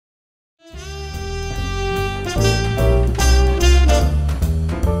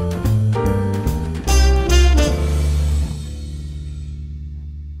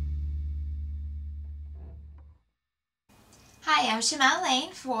Shimelle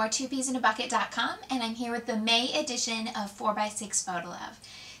Laine for 2peasinAbucket.com, and I'm here with the May edition of 4x6 Photo Love.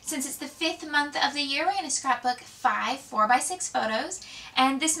 Since it's the 5th month of the year, we're going to scrapbook 5 4x6 photos,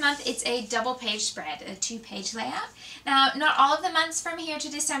 and this month it's a double page spread, a 2-page layout. Now, not all of the months from here to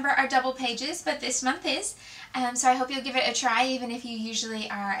December are double pages, but this month is, so I hope you'll give it a try, even if you usually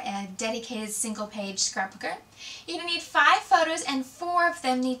are a dedicated single-page scrapbooker. You're going to need 5 photos, and 4 of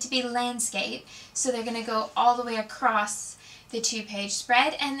them need to be landscape, so they're going to go all the way across the 2-page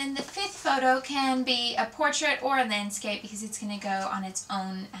spread, and then the 5th photo can be a portrait or a landscape because it's going to go on its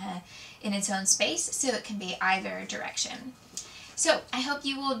own in its own space, so it can be either direction. So I hope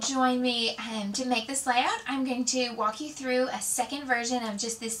you will join me to make this layout. I'm going to walk you through a second version of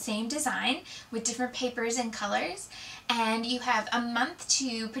just this same design with different papers and colors, and you have a month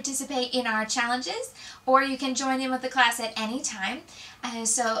to participate in our challenges, or you can join in with the class at any time.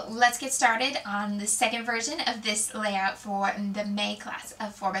 So let's get started on the second version of this layout for the May class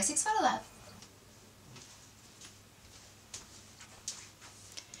of 4x6 Photo Love.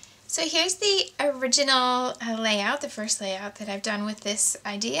 So here's the original layout, the first layout that I've done with this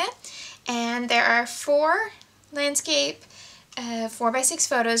idea, and there are 4 landscape 4x6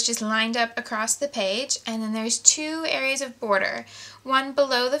 photos just lined up across the page, and then there's 2 areas of border. One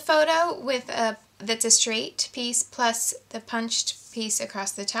below the photo with that's a straight piece plus the punched piece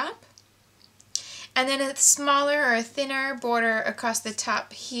across the top, and then a smaller or a thinner border across the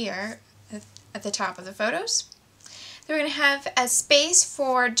top here at the top of the photos. We're going to have a space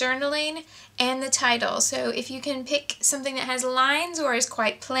for journaling and the title. So if you can pick something that has lines or is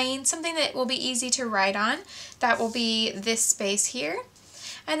quite plain, something that will be easy to write on, that will be this space here.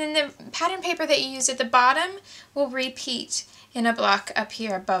 And then the pattern paper that you use at the bottom will repeat in a block up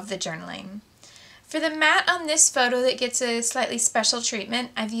here above the journaling. For the mat on this photo that gets a slightly special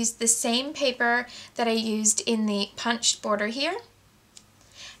treatment, I've used the same paper that I used in the punched border here.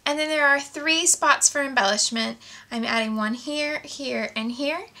 And then there are 3 spots for embellishment. I'm adding one here, here, and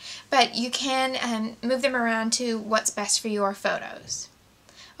here, but you can move them around to what's best for your photos.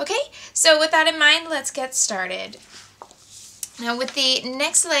 Okay, so with that in mind, let's get started. Now with the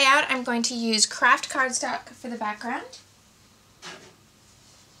next layout, I'm going to use craft cardstock for the background.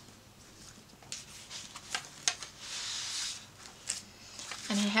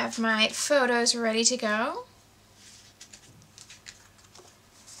 And I have my photos ready to go.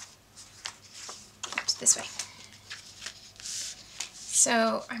 This way.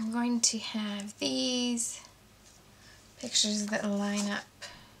 So I'm going to have these pictures that line up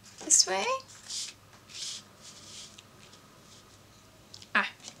this way.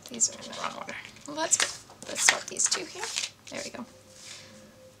 These are in the wrong order. Well, let's swap these 2 here. There we go.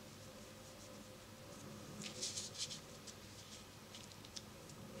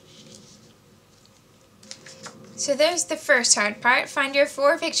 So there's the first hard part. Find your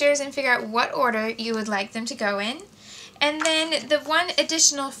 4 pictures and figure out what order you would like them to go in. And then the one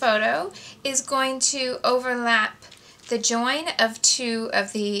additional photo is going to overlap the join of 2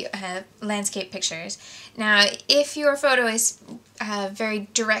 of the landscape pictures. Now, if your photo is very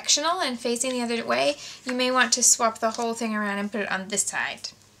directional and facing the other way, you may want to swap the whole thing around and put it on this side.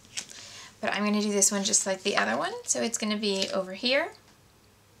 But I'm going to do this one just like the other one, so it's going to be over here.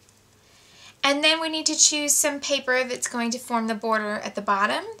 And then we need to choose some paper that's going to form the border at the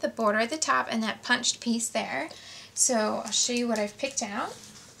bottom, the border at the top, and that punched piece there. So I'll show you what I've picked out.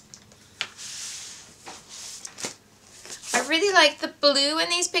 I really like the blue in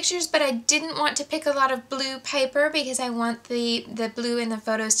these pictures, but I didn't want to pick a lot of blue paper because I want the blue in the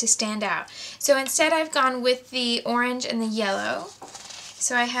photos to stand out. So instead I've gone with the orange and the yellow.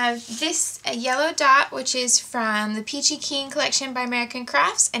 So I have this yellow dot, which is from the Peachy Keen collection by American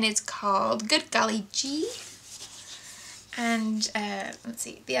Crafts, and it's called Good Golly Gee. And let's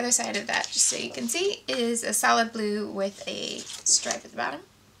see, the other side of that, just so you can see, is a solid blue with a stripe at the bottom.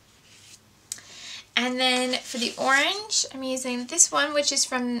 And then for the orange, I'm using this one, which is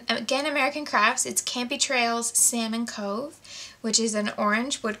from, again, American Crafts. It's Campy Trails Salmon Cove, which is an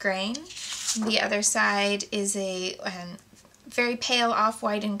orange wood grain. And the other side is a very pale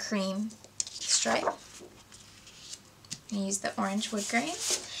off-white and cream stripe. I use the orange wood grain.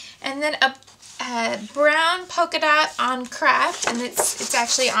 And then a brown polka dot on craft, and it's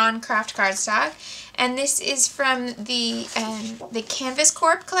actually on craft cardstock. And this is from the Canvas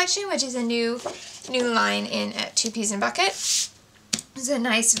Corp collection, which is a new line in 2 Peas in a Bucket. It's a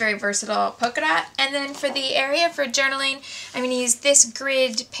nice, very versatile polka dot. And then for the area for journaling, I'm going to use this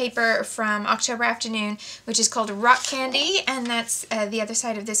grid paper from October Afternoon, which is called Rock Candy, and that's the other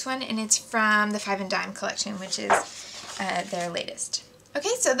side of this one, and it's from the 5 and Dime collection, which is their latest.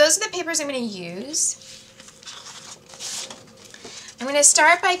 Okay, so those are the papers I'm going to use. I'm going to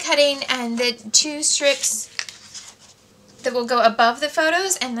start by cutting the 2 strips that will go above the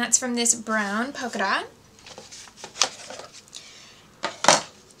photos, and that's from this brown polka dot.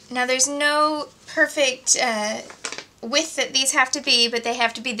 Now there's no perfect width that these have to be, but they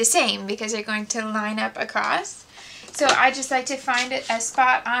have to be the same because they're going to line up across. So I just like to find a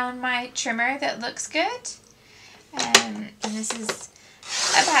spot on my trimmer that looks good. And this is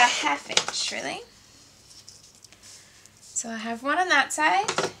about a 1/2 inch, really. So I have one on that side.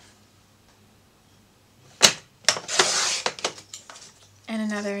 And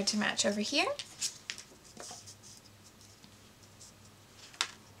another to match over here.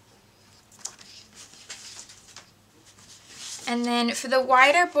 And then for the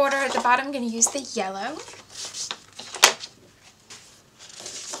wider border at the bottom, I'm going to use the yellow.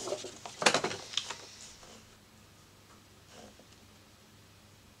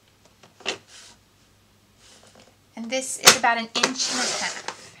 And this is about 1.5 inches.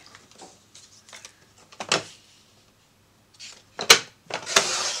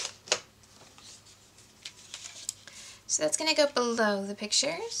 So that's going to go below the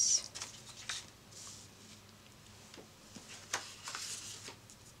pictures.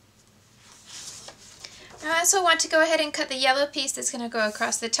 I also want to go ahead and cut the yellow piece that's going to go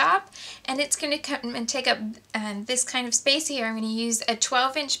across the top, and it's going to come and take up this kind of space here. I'm going to use a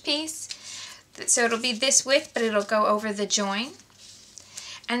 12-inch piece, so it'll be this width, but it'll go over the join.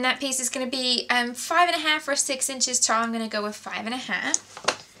 And that piece is going to be 5.5 or 6 inches tall. I'm going to go with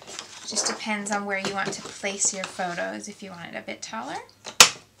 5.5. Just depends on where you want to place your photos, if you want it a bit taller.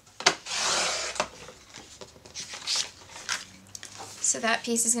 So that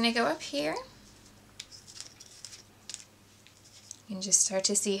piece is going to go up here. You can just start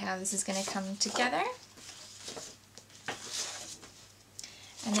to see how this is going to come together.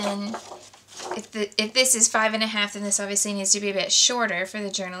 And then if this is 5.5, then this obviously needs to be a bit shorter for the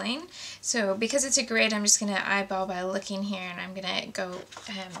journaling. So because it's a grid, I'm just going to eyeball by looking here, and I'm going to go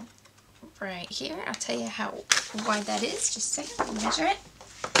right here. I'll tell you how wide that is. Just a second, I'll measure it.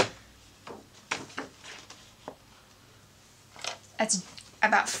 That's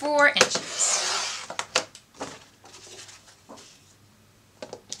about 4 inches.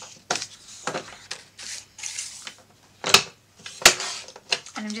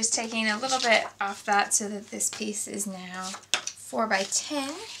 And I'm just taking a little bit off that so that this piece is now 4 by 10.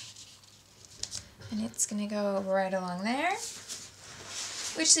 And it's going to go right along there.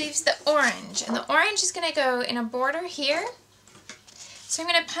 Which leaves the orange. And the orange is going to go in a border here. So I'm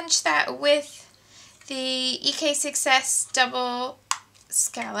going to punch that with the EK Success double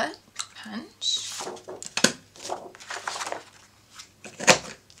scallop punch.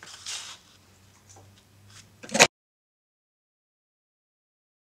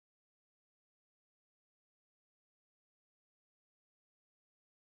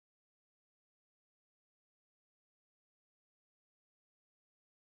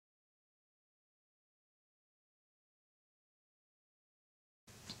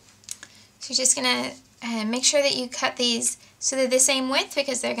 So you're just going to make sure that you cut these so they're the same width,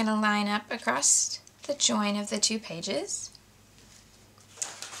 because they're going to line up across the join of the 2 pages.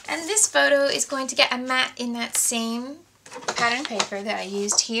 And this photo is going to get a mat in that same pattern paper that I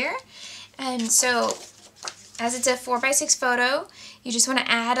used here. And so as it's a 4x6 photo, you just want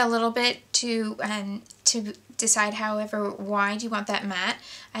to add a little bit to decide however wide you want that mat.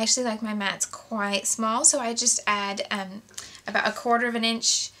 I actually like my mats quite small, so I just add about 1/4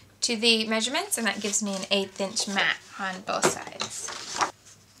 inch to the measurements, and that gives me an 1/8 inch mat on both sides.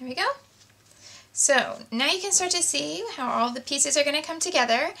 There we go. So now you can start to see how all the pieces are going to come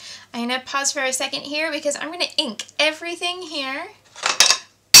together. I'm going to pause for a second here because I'm going to ink everything here.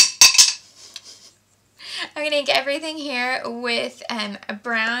 I'm going to ink everything here with a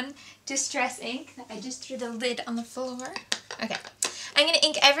brown distress ink. I just threw the lid on the floor. Okay. I'm going to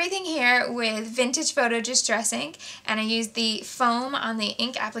ink everything here with Vintage Photo Distress ink, and I use the foam on the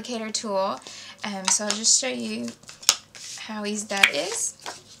ink applicator tool. So I'll just show you how easy that is.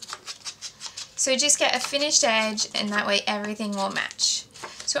 So just get a finished edge, and that way everything will match.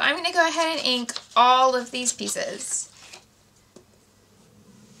 So I'm going to go ahead and ink all of these pieces.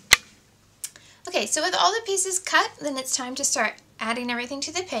 Okay, so with all the pieces cut, then it's time to start adding everything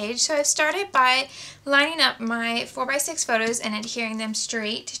to the page. So I've started by lining up my 4x6 photos and adhering them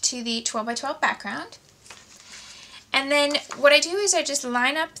straight to the 12x12 background. And then what I do is I just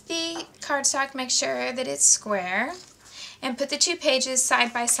line up the cardstock, make sure that it's square, and put the 2 pages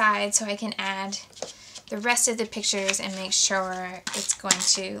side by side so I can add the rest of the pictures and make sure it's going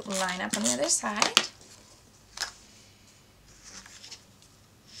to line up on the other side.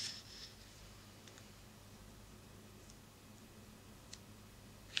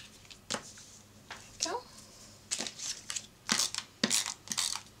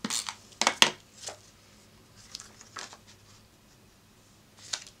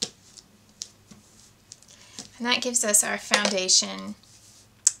 And that gives us our foundation,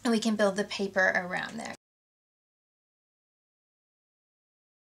 and we can build the paper around there.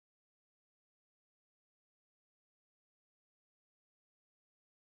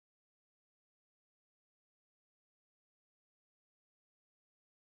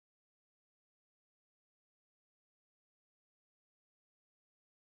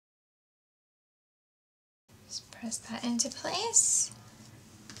 Just press that into place.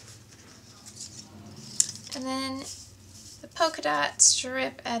 And then the polka dot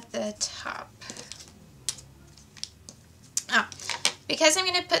strip at the top. Because I'm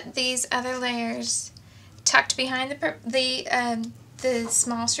going to put these other layers tucked behind the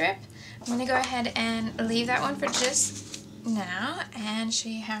small strip, I'm going to go ahead and leave that one for just now and show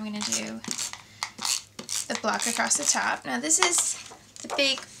you how I'm going to do the block across the top. Now this is the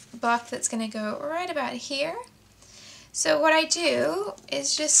big block that's going to go right about here. So what I do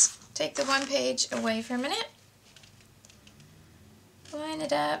is just take the one page away for a minute, line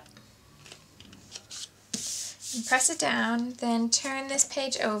it up, and press it down, then turn this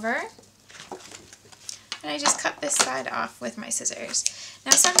page over, and I just cut this side off with my scissors.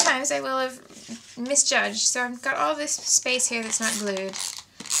 Now sometimes I will have misjudged, so I've got all this space here that's not glued,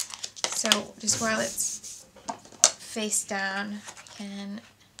 so just while it's face down, I can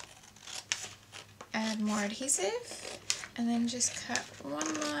add more adhesive, and then just cut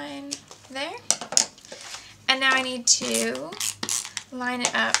one line there, and now I need to line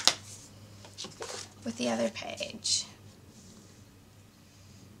it up with the other page.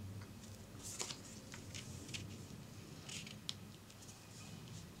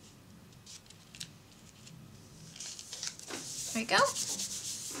 There we go.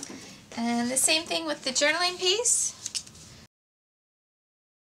 And the same thing with the journaling piece.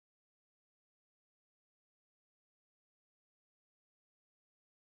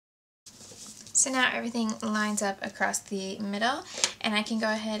 So now everything lines up across the middle, and I can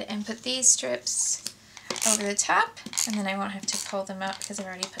go ahead and put these strips over the top, and then I won't have to pull them up because I've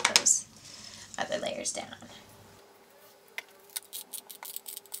already put those other layers down.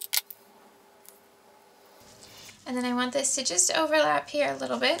 And then I want this to just overlap here a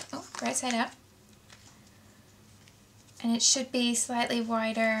little bit, right side up, and it should be slightly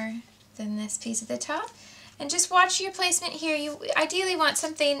wider than this piece at the top. And just watch your placement here. You ideally want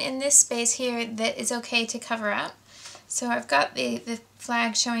something in this space here that is okay to cover up. So I've got the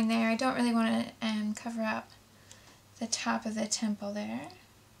flag showing there. I don't really want to cover up the top of the temple there.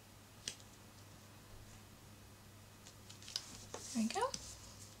 There we go.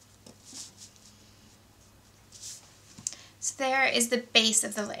 So there is the base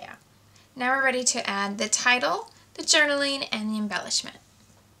of the layout. Now we're ready to add the title, the journaling, and the embellishment.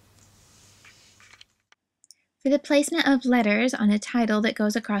 For the placement of letters on a title that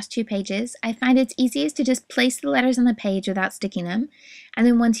goes across 2 pages, I find it's easiest to just place the letters on the page without sticking them, and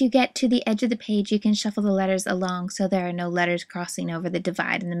then once you get to the edge of the page, you can shuffle the letters along so there are no letters crossing over the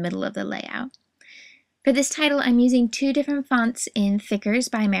divide in the middle of the layout. For this title, I'm using 2 different fonts in Thickers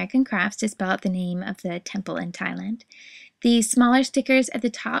by American Crafts to spell out the name of the temple in Thailand. The smaller stickers at the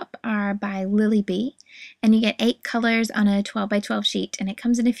top are by Lily B, and you get 8 colors on a 12 by 12 sheet, and it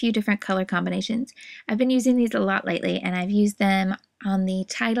comes in a few different color combinations. I've been using these a lot lately, and I've used them on the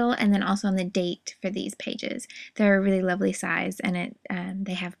title and then also on the date for these pages. They're a really lovely size, and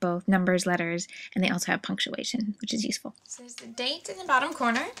they have both numbers, letters, and they also have punctuation, which is useful. So there's the date in the bottom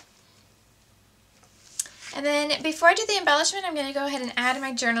corner. And then before I do the embellishment, I'm going to go ahead and add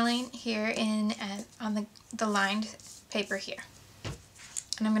my journaling here in on the lined paper here.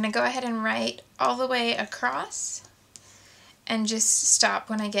 And I'm going to go ahead and write all the way across and just stop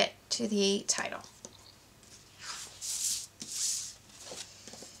when I get to the title.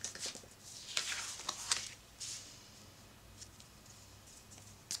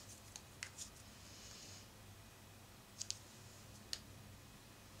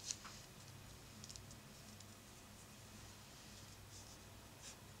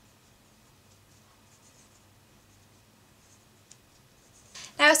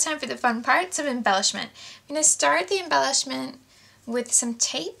 Now it's time for the fun parts of embellishment. I'm going to start the embellishment with some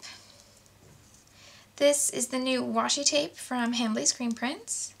tape. This is the new washi tape from Hambly Screen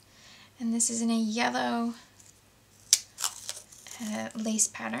Prints, and this is in a yellow lace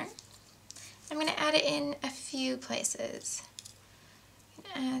pattern. I'm going to add it in a few places. I'm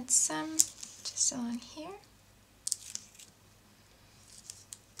going to add some just along here.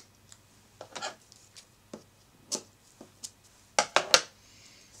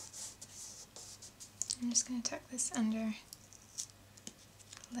 I'm just going to tuck this under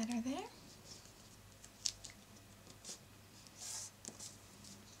the letter there.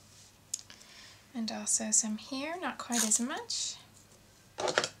 And also some here, not quite as much.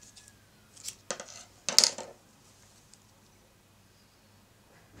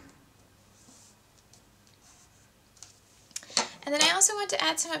 And then I also want to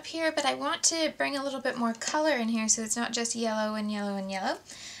add some up here, but I want to bring a little bit more color in here so it's not just yellow and yellow and yellow.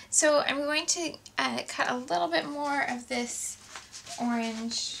 So I'm going to cut a little bit more of this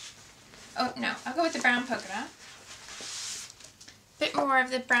orange. Oh no, I'll go with the brown polka dot. A bit more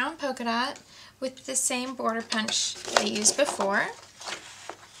of the brown polka dot with the same border punch that I used before.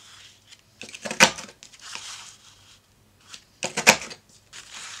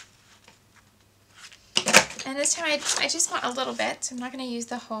 And this time I just want a little bit, so I'm not going to use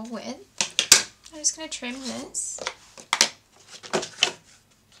the whole width. I'm just going to trim this.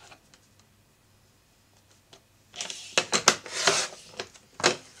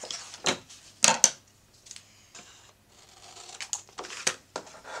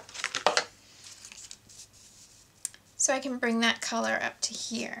 So I can bring that color up to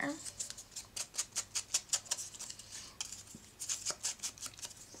here.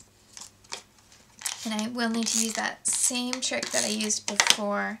 And I will need to use that same trick that I used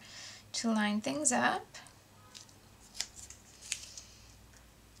before to line things up.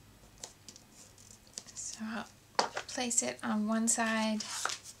 So I'll place it on one side,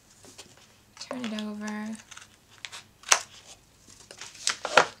 turn it over,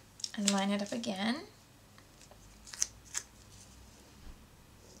 and line it up again.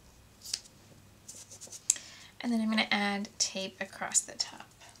 And then I'm going to add tape across the top.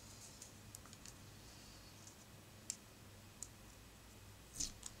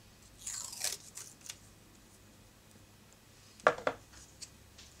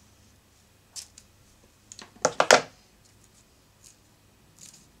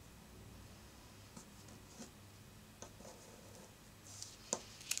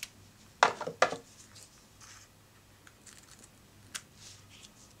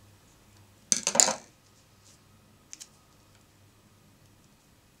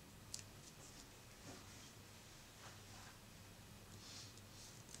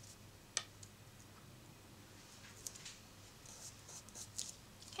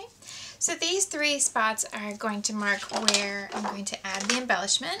 So these three spots are going to mark where I'm going to add the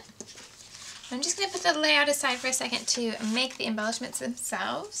embellishment. I'm just going to put the layout aside for a second to make the embellishments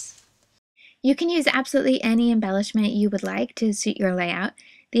themselves. You can use absolutely any embellishment you would like to suit your layout.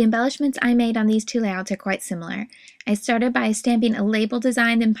 The embellishments I made on these two layouts are quite similar. I started by stamping a label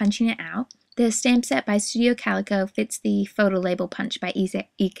design, then punching it out. The stamp set by Studio Calico fits the photo label punch by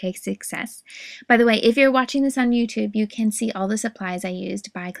EK Success. By the way, if you're watching this on YouTube, you can see all the supplies I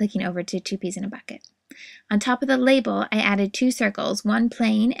used by clicking over to 2 Peas in a Bucket. On top of the label, I added 2 circles, one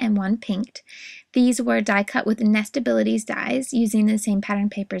plain and one pinked. These were die cut with Nestabilities dies using the same pattern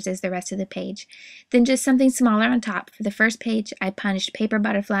papers as the rest of the page. Then just something smaller on top. For the first page, I punched paper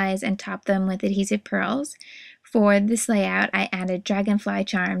butterflies and topped them with adhesive pearls. For this layout, I added dragonfly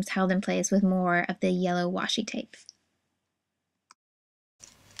charms held in place with more of the yellow washi tape.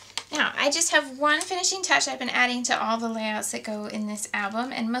 Now, I just have one finishing touch I've been adding to all the layouts that go in this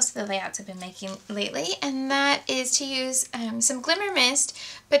album, and most of the layouts I've been making lately, and that is to use some glimmer mist,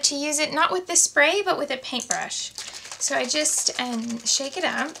 but to use it not with the spray, but with a paintbrush. So I just shake it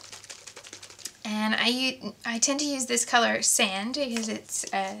up, and I tend to use this color sand because it's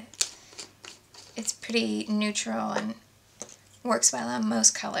pretty neutral and works well on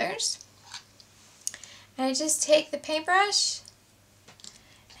most colors. And I just take the paintbrush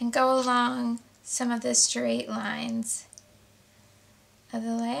and go along some of the straight lines of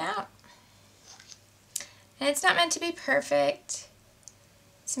the layout. And it's not meant to be perfect.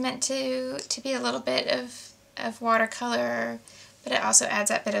 It's meant to be a little bit of watercolor, but it also adds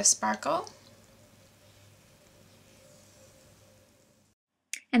that bit of sparkle.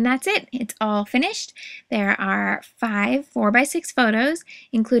 And that's it. It's all finished. There are 5 4x6 photos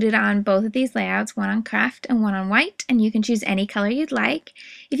included on both of these layouts, one on craft and one on white, and you can choose any color you'd like.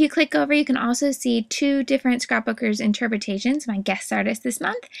 If you click over, you can also see 2 different scrapbookers' interpretations, my guest artist this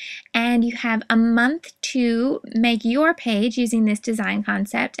month, and you have a month to make your page using this design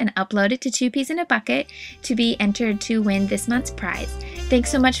concept and upload it to 2 Peas in a Bucket to be entered to win this month's prize.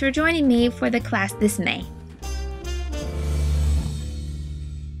 Thanks so much for joining me for the class this May.